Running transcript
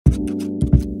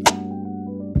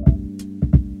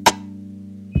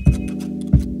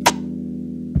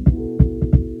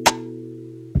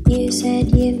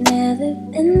said you've never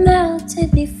been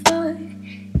melted before.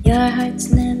 Your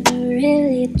heart's never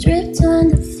really dripped on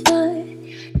the floor.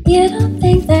 You don't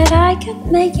think that I could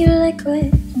make you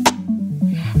liquid?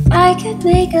 I could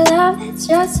make a love that's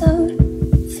just so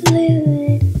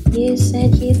fluid. You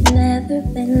said you've never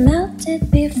been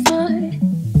melted before.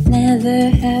 Never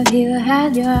have you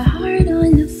had your heart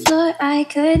on the floor. I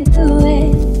could do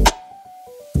it.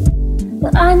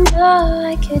 Well, I know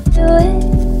I could do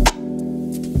it.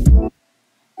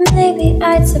 Maybe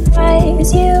I'd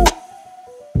surprise you.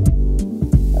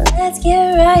 Well, let's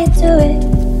get right to it.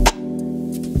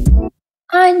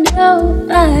 I know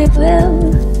I will.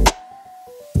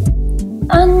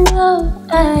 I know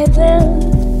I will.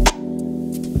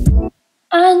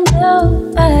 I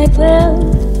know I will.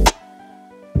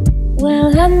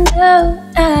 Well, I know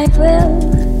I will.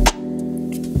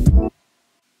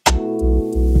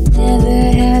 Never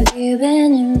have you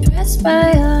been impressed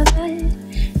by all that?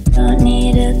 Don't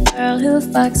need a girl who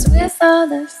fucks with all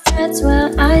the fats.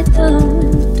 Well, I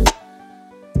don't.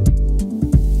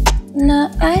 No,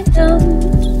 I don't.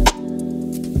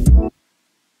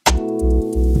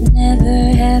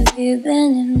 Never have you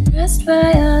been impressed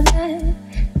by all that?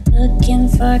 Looking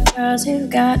for girls who've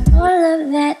got all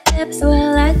of that depth.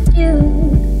 Well, I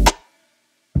do.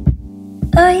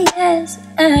 Oh yes,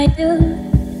 I do.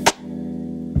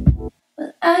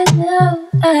 Well, I know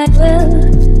I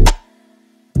will.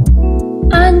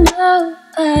 I know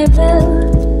I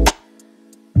will.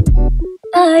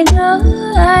 I know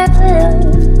I will.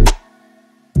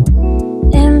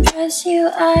 Impress you,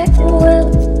 I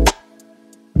will.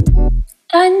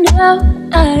 I know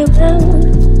I will.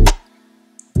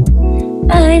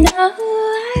 I know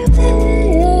I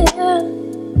will.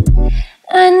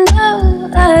 I know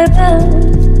I will.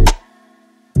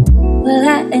 Well, I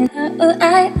know I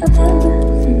will.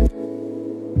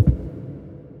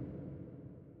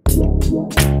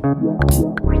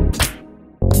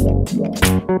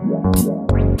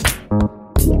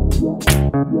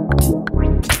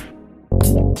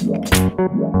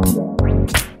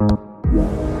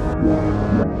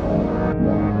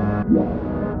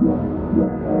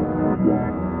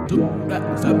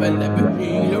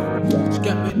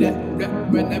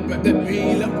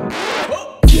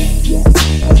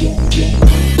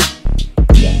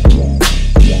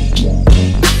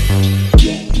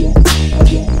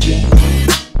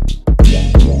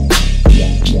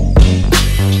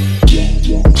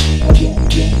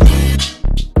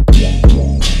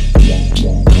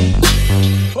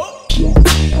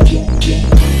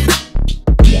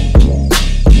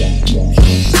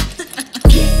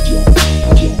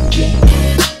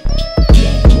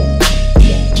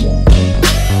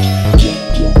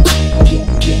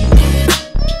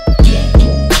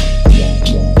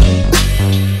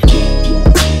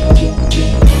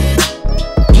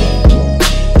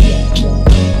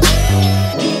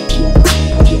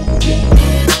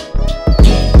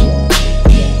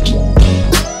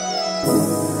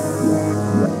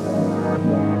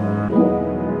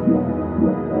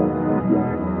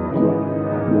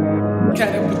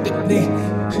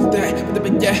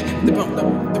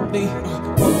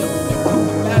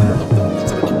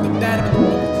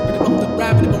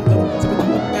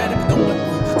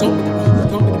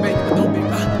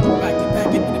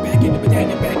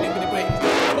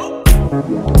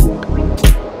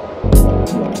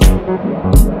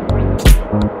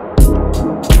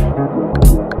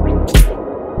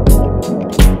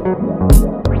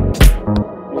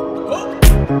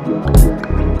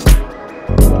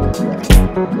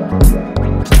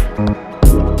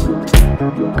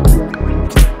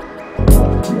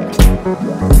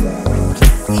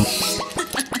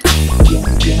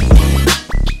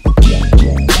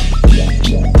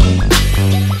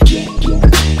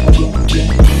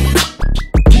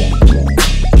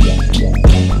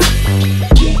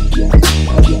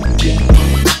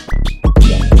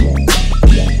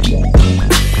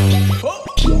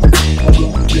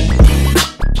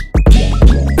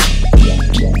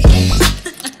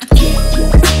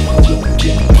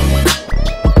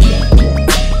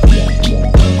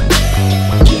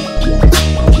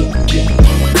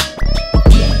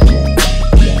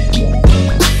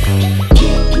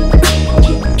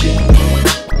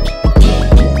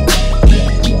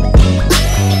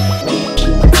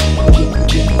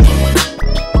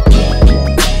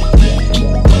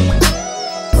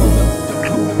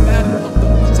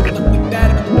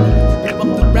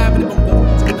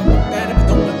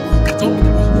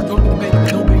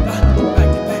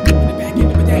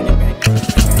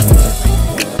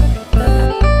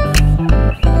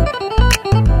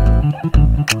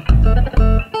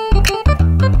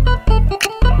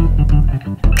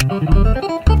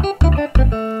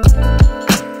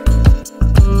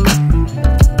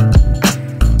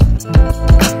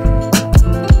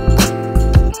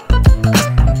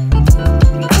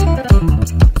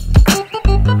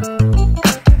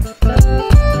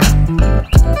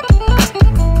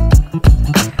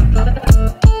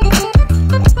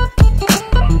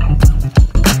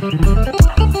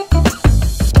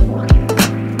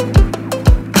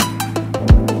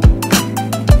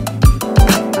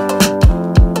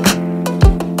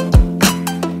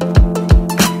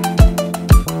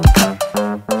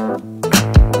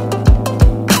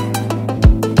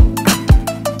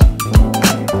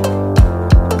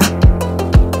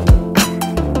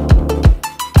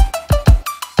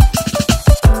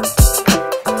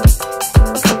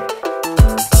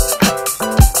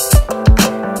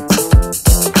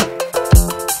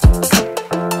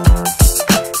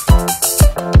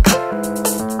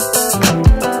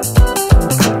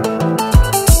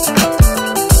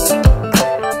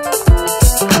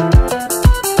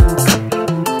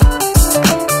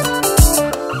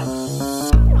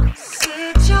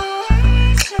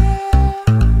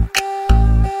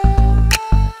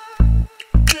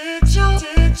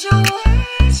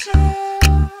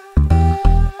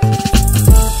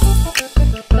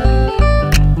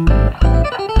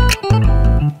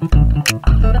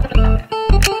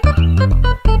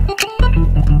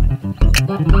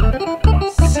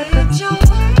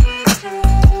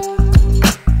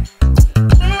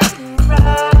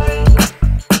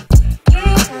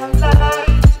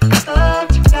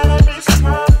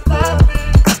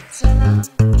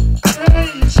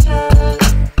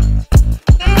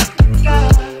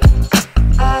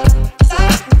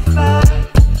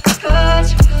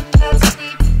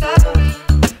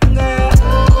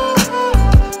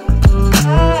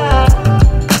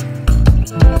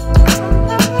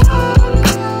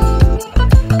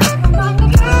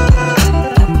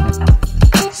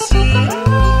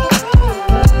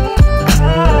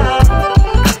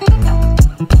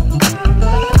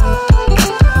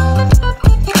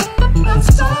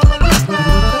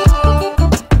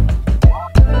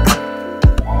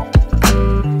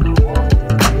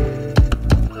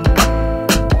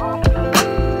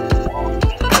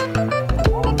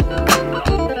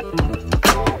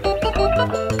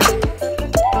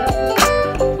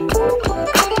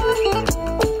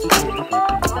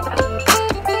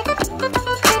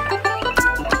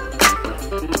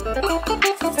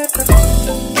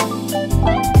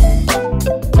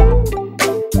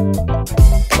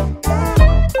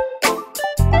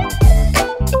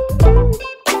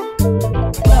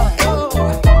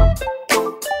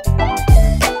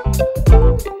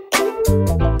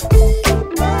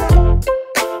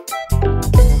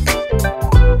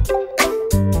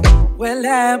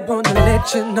 lie, wanna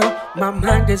let you know my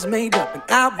mind is made up and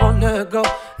I wanna go.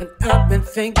 And I've been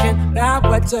thinking about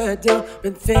what to do.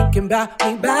 Been thinking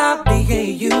about me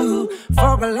and you.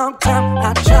 For a long time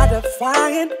I try to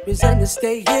find reason to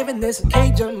stay here in this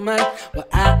cage of mine. Well,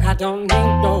 I don't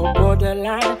need no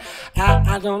borderline.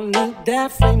 I don't need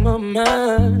that frame of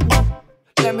mind.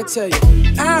 Let me tell you,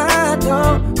 I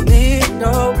don't need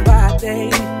nobody.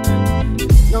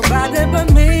 Nobody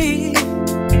but me.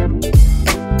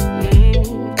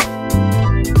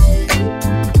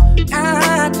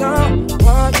 I don't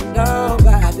want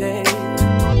nobody.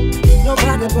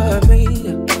 Nobody but me.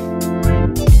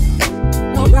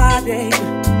 Nobody.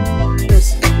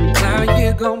 Listen, now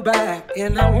you're gone back,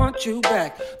 and I want you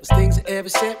back. Those things I ever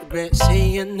said, regret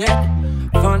seeing that.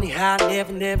 Funny how I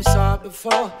never saw it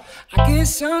before. I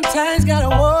guess sometimes gotta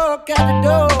walk out the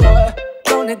door.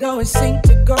 Don't always seem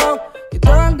to go. You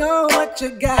don't know what you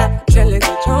got till it's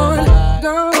gone.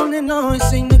 Don't always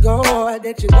seem to go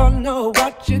that you don't know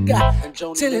what you got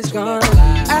till it's gone.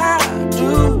 I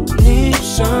do need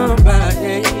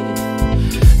somebody.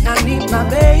 I need my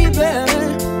baby.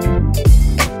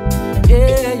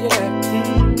 Yeah, yeah.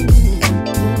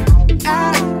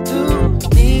 I do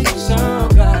need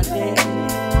somebody.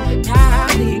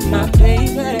 I need my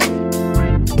baby.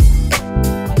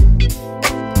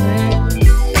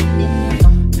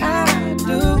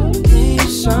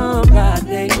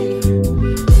 Somebody,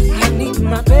 I need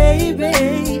my baby.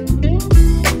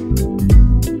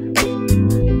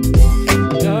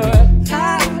 Lord,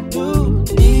 I do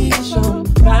need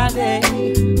somebody.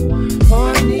 Oh, I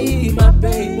need my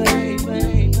baby.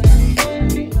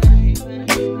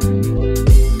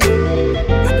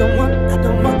 I don't want, I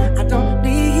don't want, I don't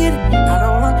need. I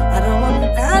don't want, I don't want,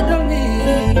 I don't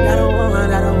need. I don't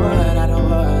want, I don't want, I don't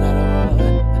want, I don't want.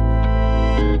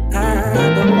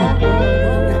 I don't want.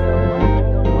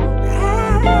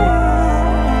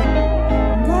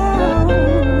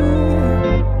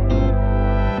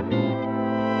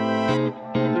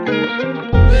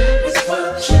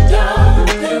 What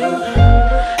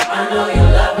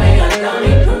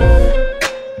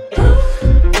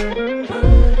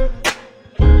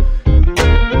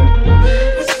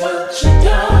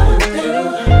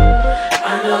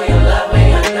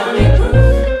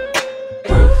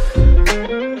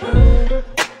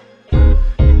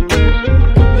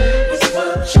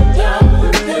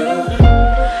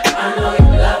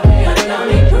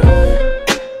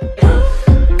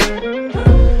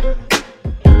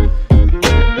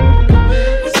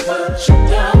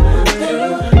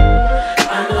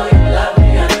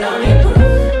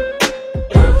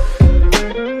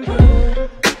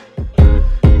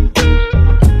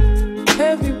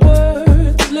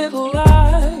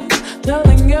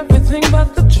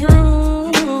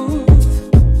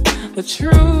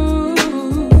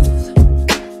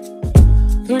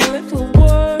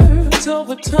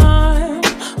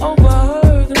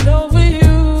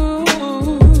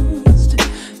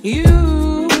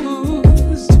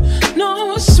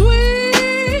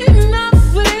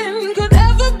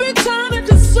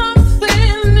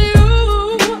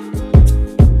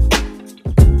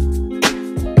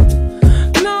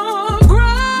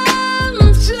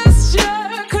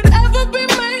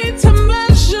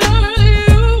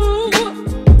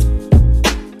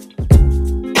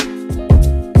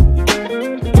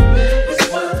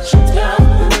you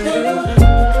down to do?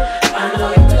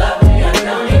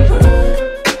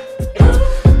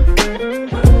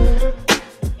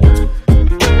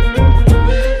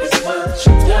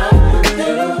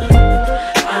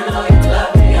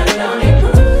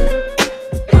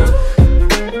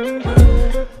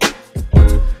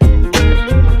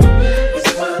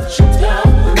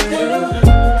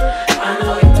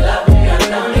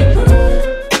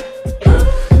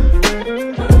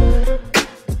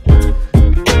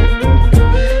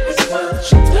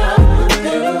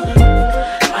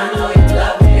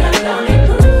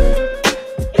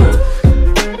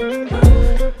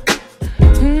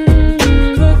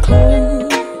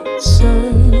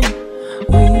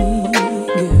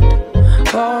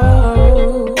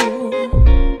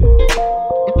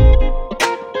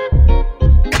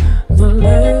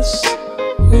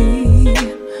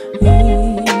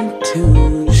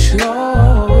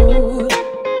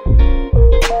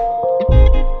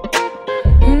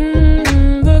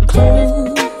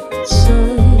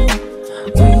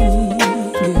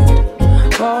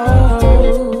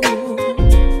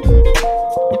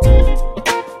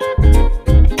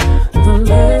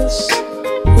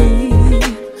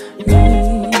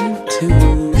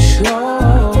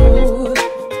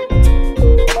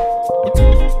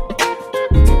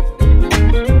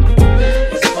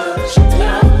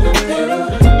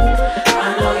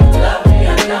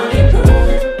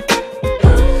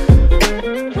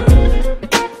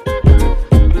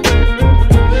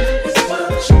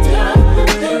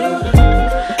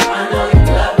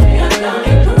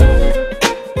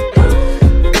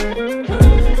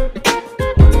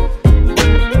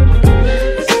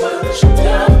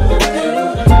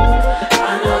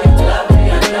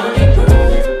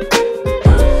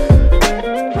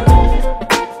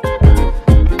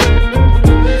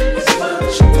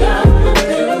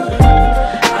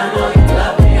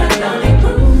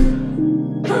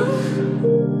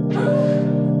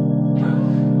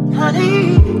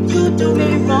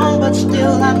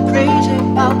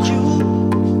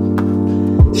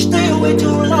 way too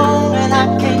long, and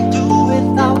I can't do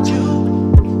without you.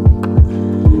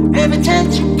 Every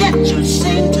chance you get, you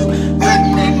seem to hurt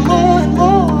me more and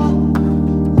more.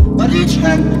 But each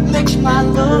hurt makes my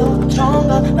love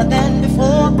stronger than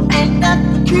before. Ain't that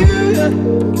peculiar?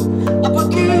 A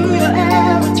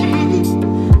peculiarity.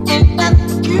 Ain't that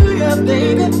peculiar,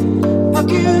 baby?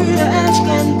 Peculiar as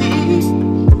can be.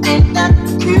 Ain't that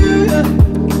peculiar?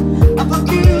 A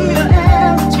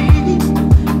peculiarity.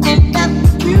 Ain't that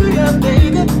peculiar,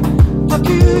 baby?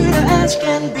 Peculiar as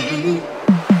can be.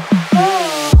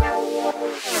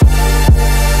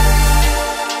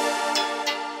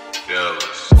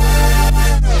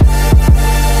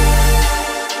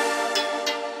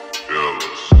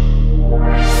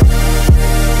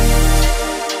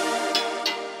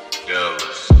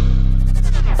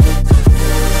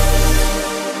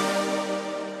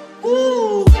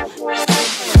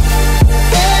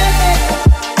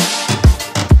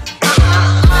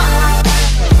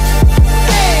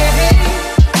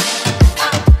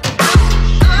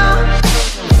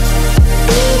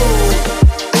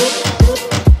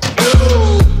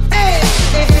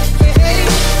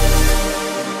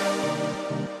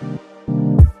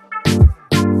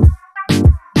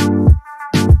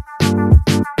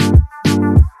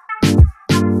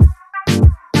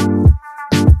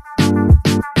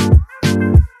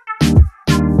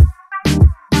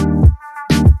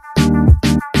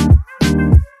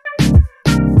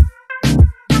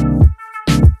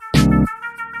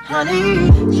 Honey,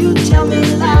 you tell me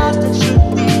lies that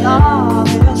should be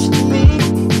obvious to me.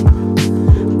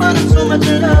 But I'm so much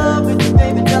in love with you,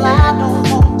 baby, till I don't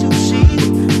want to see.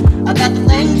 I got the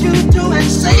things you do and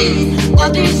say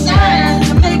are designed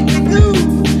to make me blue.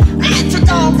 It's a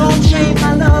doggone shame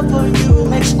my love for you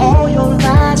makes all your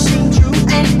lies seem true.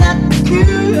 Ain't that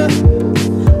peculiar?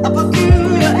 A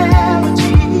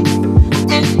peculiarity.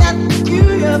 Ain't that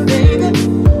peculiar, baby?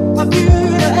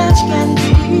 Peculiar as can be.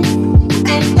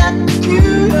 Ain't that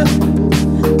peculiar?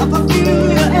 A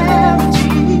peculiarity.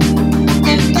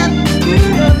 Ain't that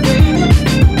peculiar, baby?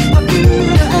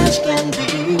 Peculiar as can be.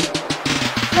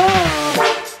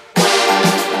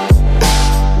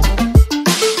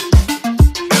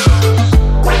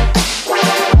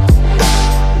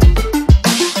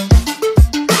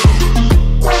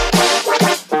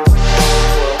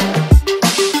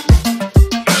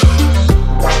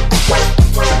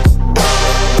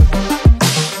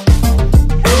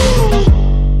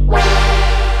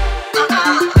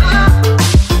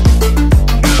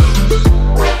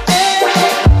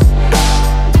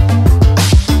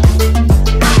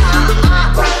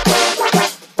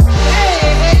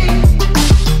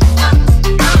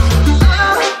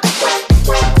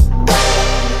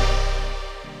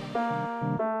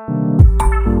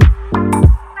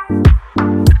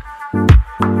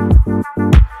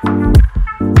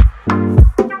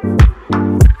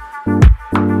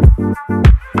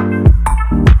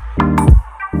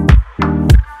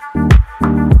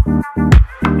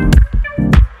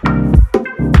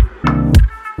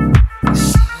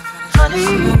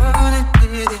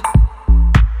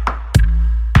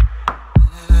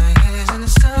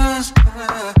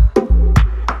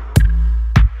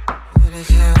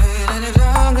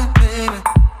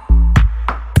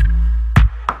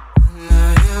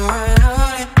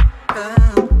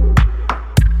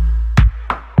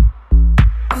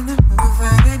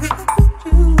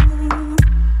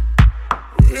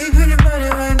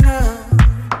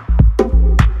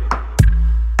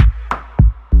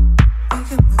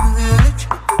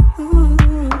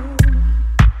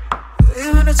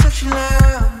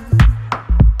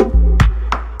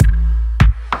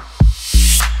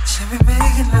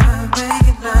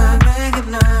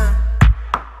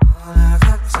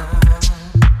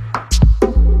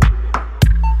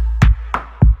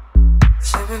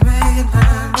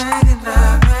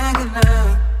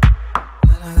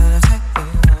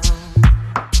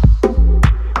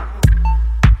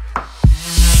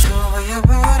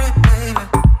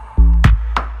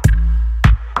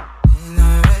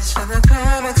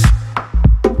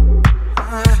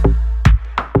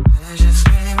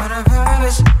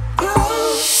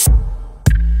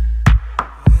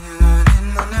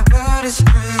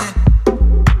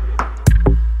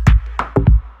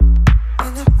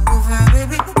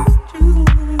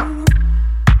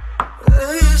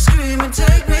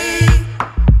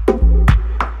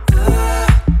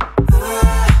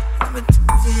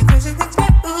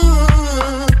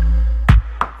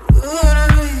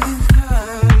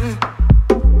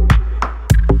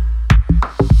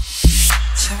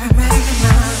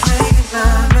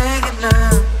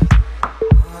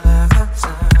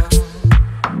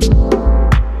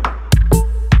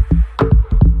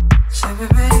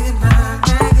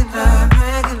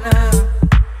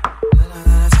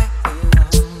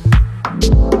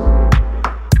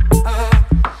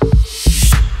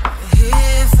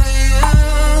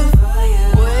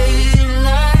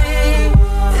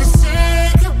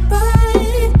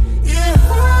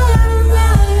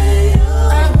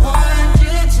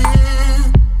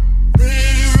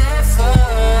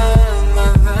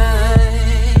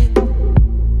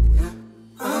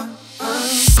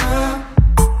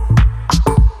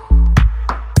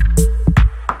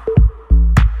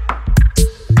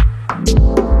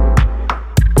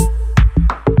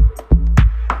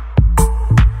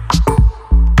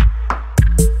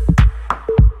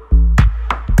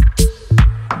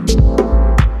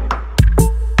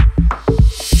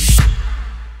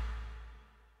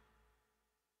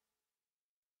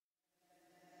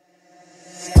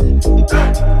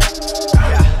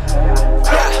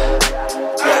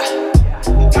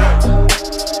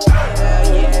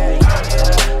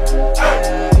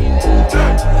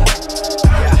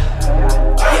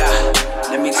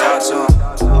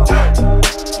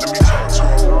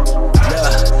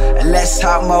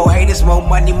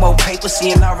 paper,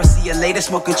 seeing Nara, see you later.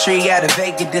 Smoking tree out of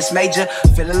Vegas, this major.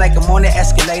 Feeling like I'm on the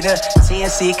escalator.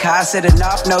 TNC car setting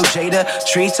off, no Jada.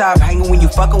 Treetop hanging when you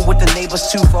fucking with the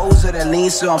neighbors. 2 foes of the lean,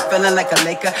 so I'm feeling like a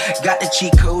Laker. Got the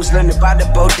cheat codes, learned about the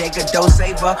bodega. Don't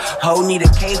save her. Ho need a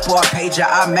cape or a pager.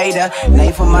 I made a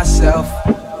name for myself.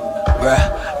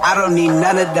 Bruh, I don't need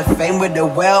none of the fame with the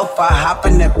wealth. I hop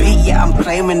in the beat, yeah, I'm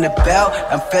claiming the belt.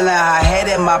 I'm feeling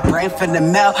high-headed, my brain finna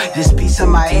melt. This piece of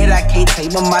my head, I can't tame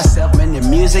it myself. And the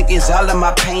music is all of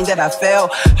my pain that I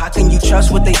felt. How can you trust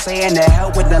what they say and the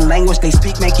hell with the language they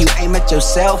speak? Make you aim at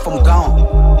yourself, I'm gone.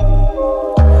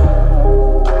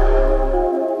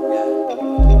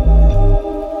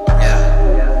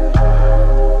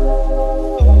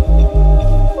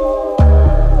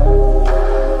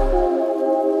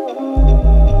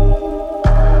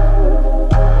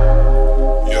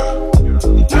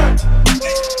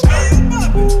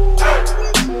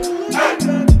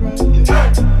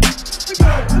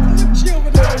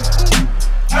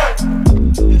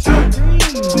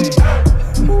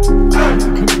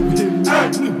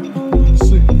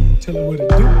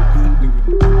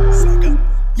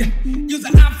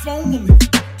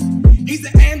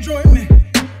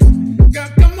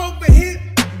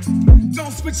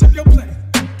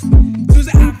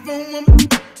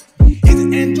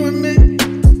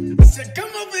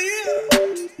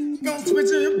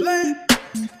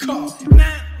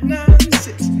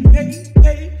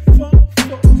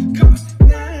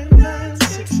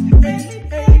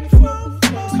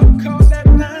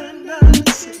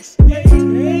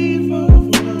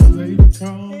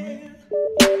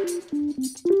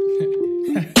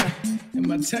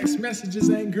 Messages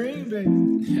ain't green, baby.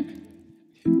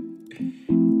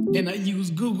 And I use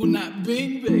Google, not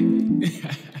Bing, baby.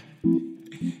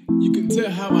 You can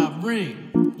tell how I bring,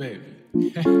 baby.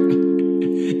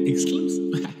 Exclusive.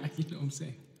 You know what I'm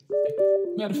saying?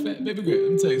 Matter of fact, baby girl,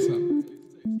 let me tell you something.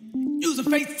 Use a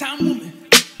FaceTime woman.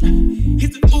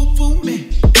 He's an ooh-foo man.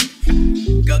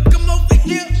 Girl, come over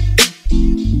here.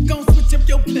 Gon' switch up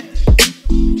your plan.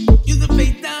 Use a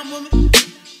FaceTime woman.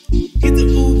 He's an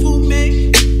ooh-foo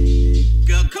man.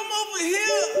 Come over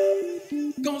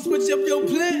here, gon' switch up your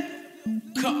plan.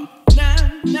 Call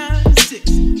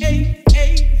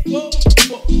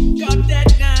 996-8844. Got that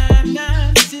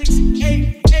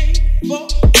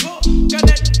 996-8844. Got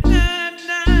that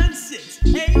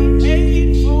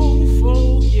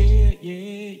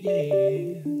 996-8844.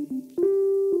 Yeah.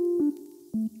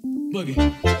 Boogie.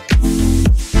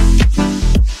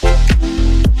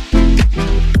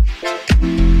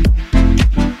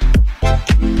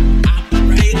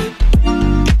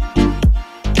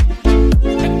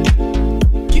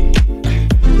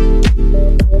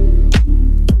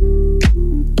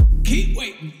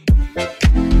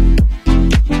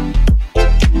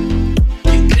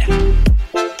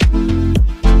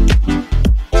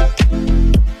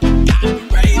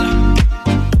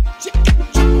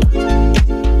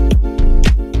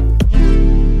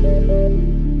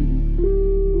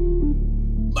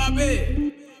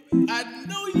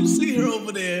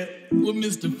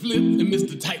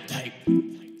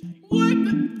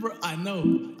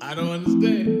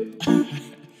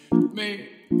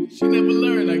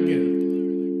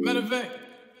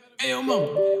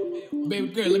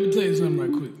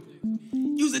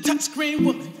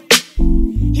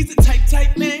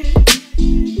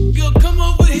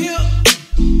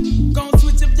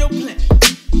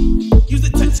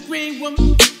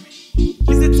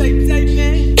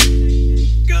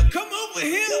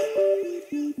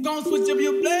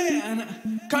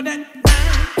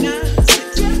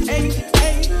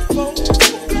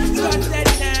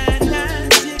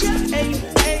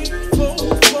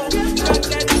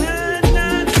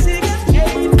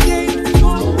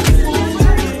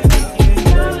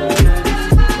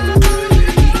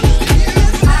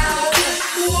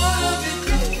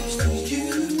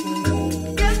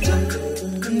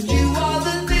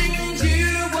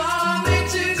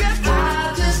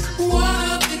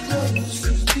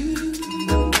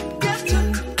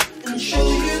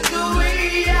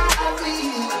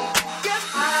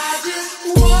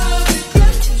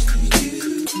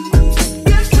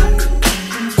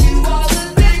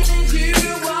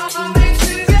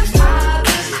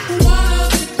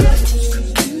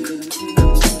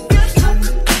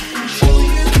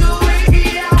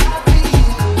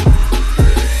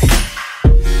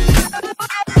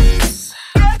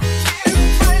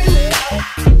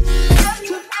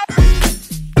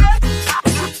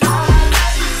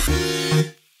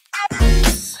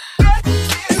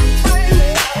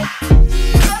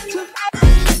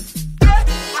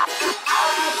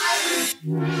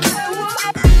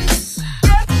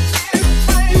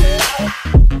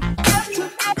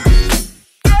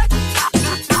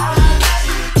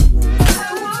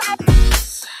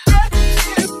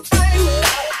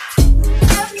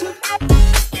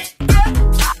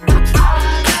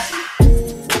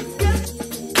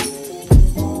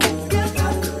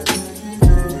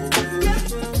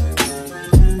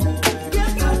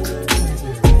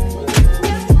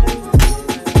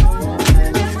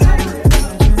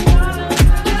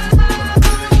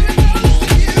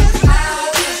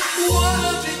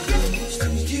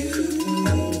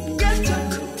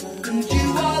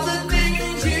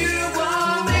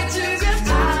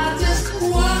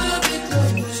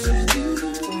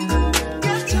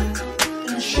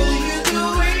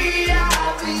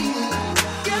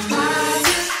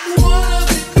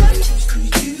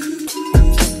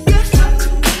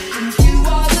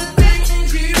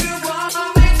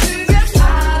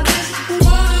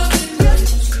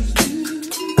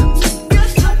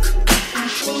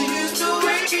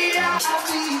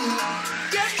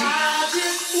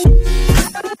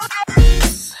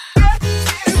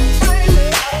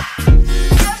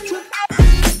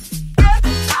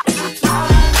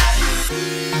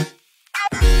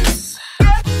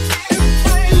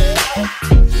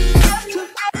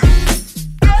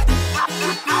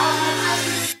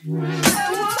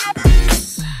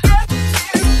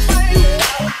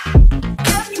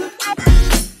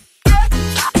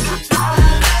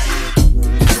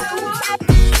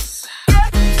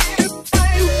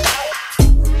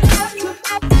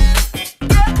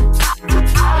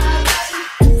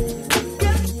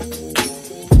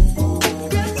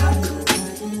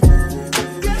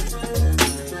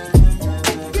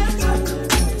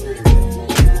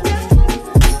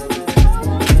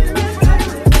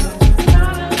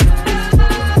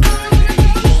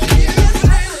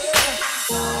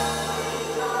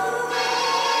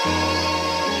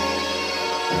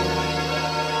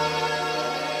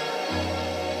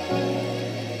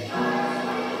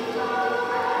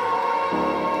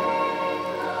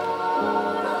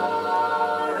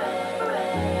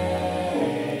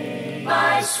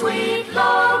 sweet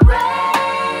Lorraine,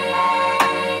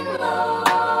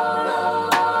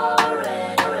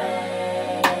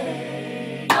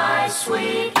 my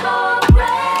sweet Lorraine,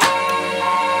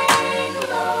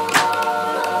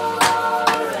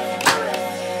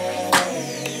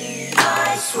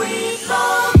 my sweet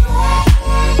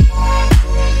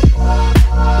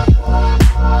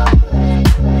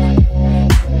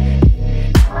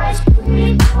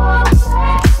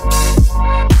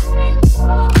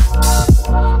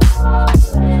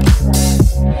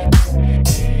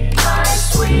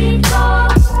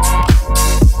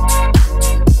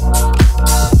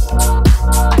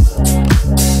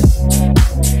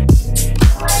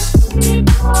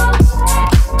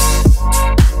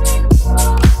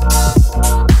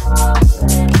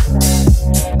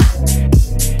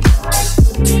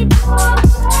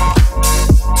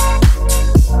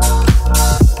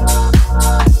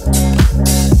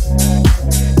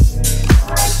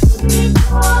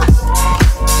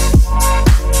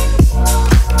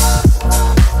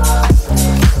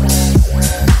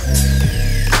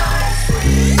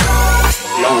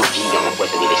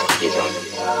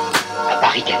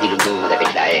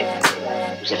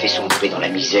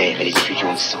et les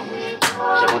effusions de sang.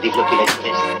 Nous avons développé la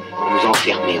vitesse pour nous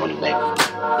enfermer en nous-mêmes.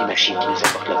 Les machines qui nous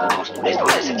apportent l'abondance nous laissent dans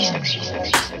la satisfaction.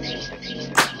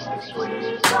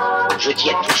 Je dis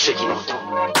à tous ceux qui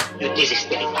m'entendent, ne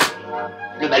désespérez pas.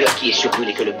 Le malheur qui est sur vous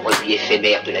n'est que le produit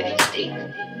éphémère de l'avidité,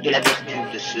 de l'amertume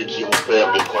de ceux qui ont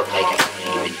peur des progrès accomplis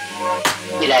de l'ennemi.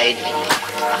 Mais la haine finira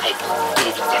par disparaître, et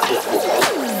les dictateurs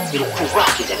mourront, et le pouvoir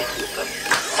qu'ils avaient pris au peuple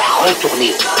va retourner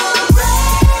au peuple.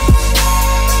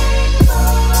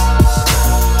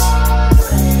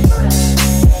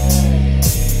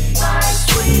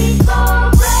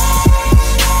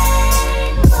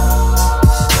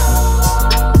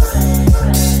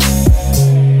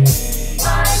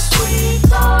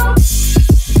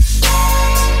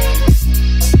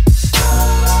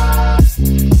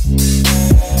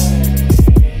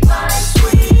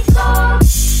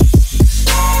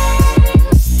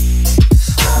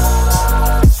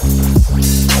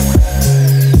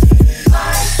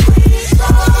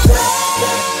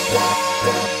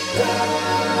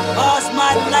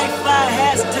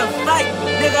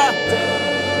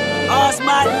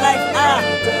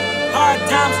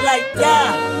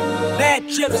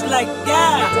 Trips like,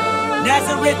 yeah,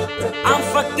 Nazareth, I'm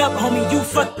fucked up, homie, you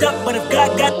fucked up, but if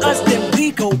God got us, then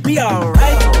we gon' be alright,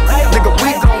 right? Nigga,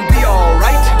 we gon' be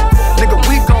alright. Nigga,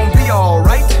 we gon' be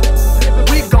alright.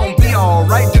 We gon' be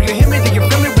alright. Do you hear me? Do you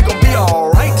feel me? We gon' be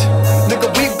alright. Nigga,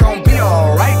 we gon' be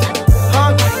alright.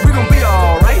 Huh? We gon' be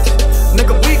alright.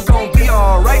 Nigga, we gon' be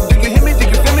alright. Do you hear me? Do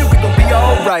you feel me? We gon' be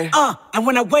alright. And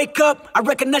when I wake up, I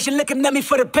recognize you looking at me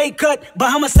for the pay cut.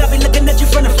 Bahamas, I be looking at you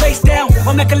from the face down.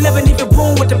 Or Mac 11, even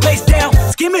boom with the bass down.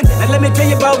 Skimming, and let me tell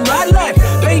you about my life.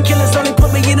 Painkillers only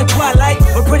put me in the twilight.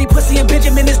 But pretty pussy and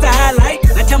Benjamin is the highlight.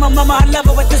 I tell my mama I love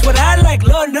her, but this what I like,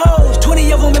 Lord knows. 20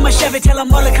 of them in my Chevy, tell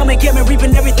them all to come and get me.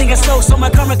 Reaping everything I sow, so my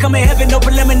karma come in heaven. No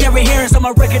preliminary hearings on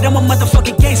my record. I'm a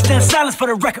motherfucking gangster in silence for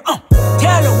the record.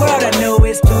 Tell the world I know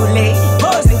it's too late.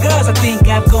 Boys and girls, I think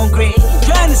I've gone great.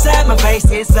 Trying to side my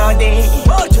faces all day.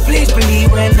 Won't you please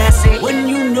believe when I say, when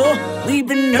you know we've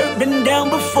been hurt, been down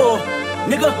before.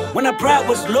 Nigga, when our pride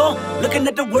was low, looking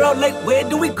at the world like, where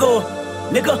do we go?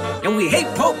 Nigga, and we hate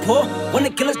po-po, wanna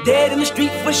kill us dead in the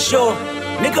street for sure.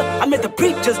 Nigga, I'm at the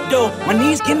preacher's door, my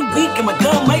knees getting weak and my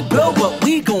gun might blow, but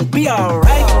we gon' be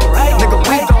alright, right? Nigga,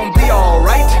 we gon' be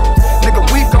alright. Nigga,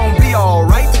 we gon' be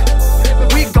alright.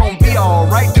 We gon' be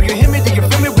alright. Do you hear me? Do you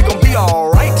feel me? We gon' be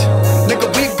alright. Nigga,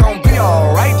 we gon' be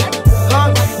alright.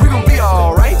 Huh? We gon' be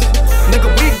alright. Nigga,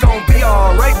 we gon' be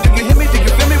alright. Do you hear me? Do you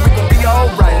feel me? We gon' be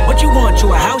alright. What you want?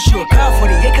 You a house, you a car,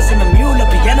 40 acres and a mule, a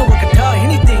piano, a guitar,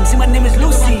 anything. See, my name is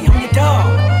Lucy, I'm your dog.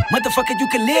 Motherfucker, you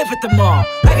can live at the mall.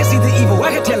 I can see the evil, I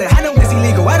can tell it, I know it's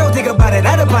illegal. I don't think about it,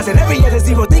 I deposit every year to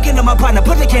zero. Thinking of my partner,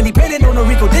 put the candy, painting on a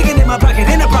Rico. Digging in my pocket,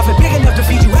 and a profit big enough to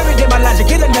feed you. Every day my logic,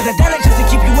 get another dollar just to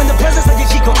keep you in the presence of your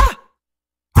Chico.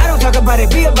 I don't talk about it,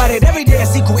 be about it, every day a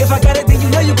sequel. If I got it, then you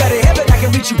know you got it, heaven, I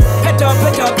can reach you. Pet dog,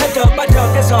 my dog,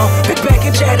 that's all. Pick back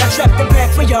and chat, I trap the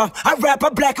back for y'all. I rap, I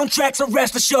black on tracks, so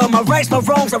rest assured. My rights, my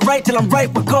wrongs, I right till I'm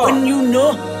right with God. When you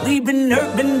know, we've been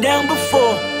hurt, been down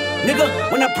before.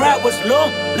 Nigga, when our pride was low,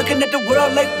 looking at the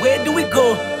world like, where do we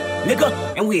go? Nigga,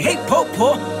 and we hate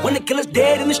po-po, wanna kill us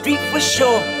dead in the street for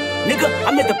sure. Nigga,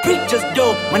 I'm at the preacher's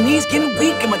door, my knees getting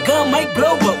weak and my gun might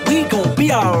blow, but we gon'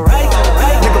 be alright,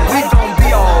 right? Nigga, we gon'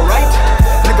 be alright.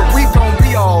 Nigga, we gon'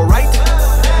 be alright.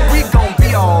 We gon'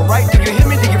 be alright. Do you hear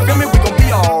me? Do you feel me? We gon' be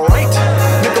alright.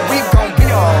 Nigga, we gon' be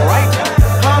alright.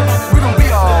 Huh? We gon' be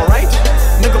alright.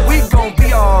 Nigga, we gon'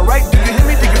 be alright. Do you hear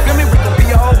me? Do you feel me? We gon' be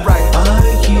alright.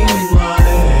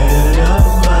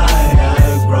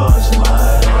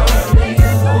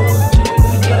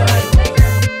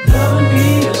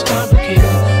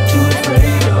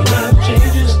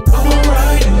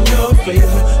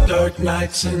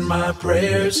 nights and my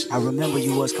prayers. I remember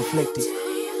you was conflicted,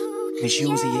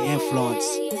 misusing your influence.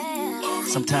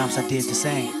 Sometimes I did the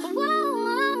same,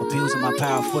 abusing my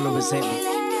power full of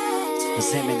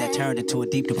resentment that turned into a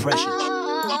deep depression.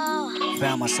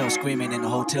 Found myself screaming in the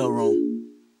hotel room.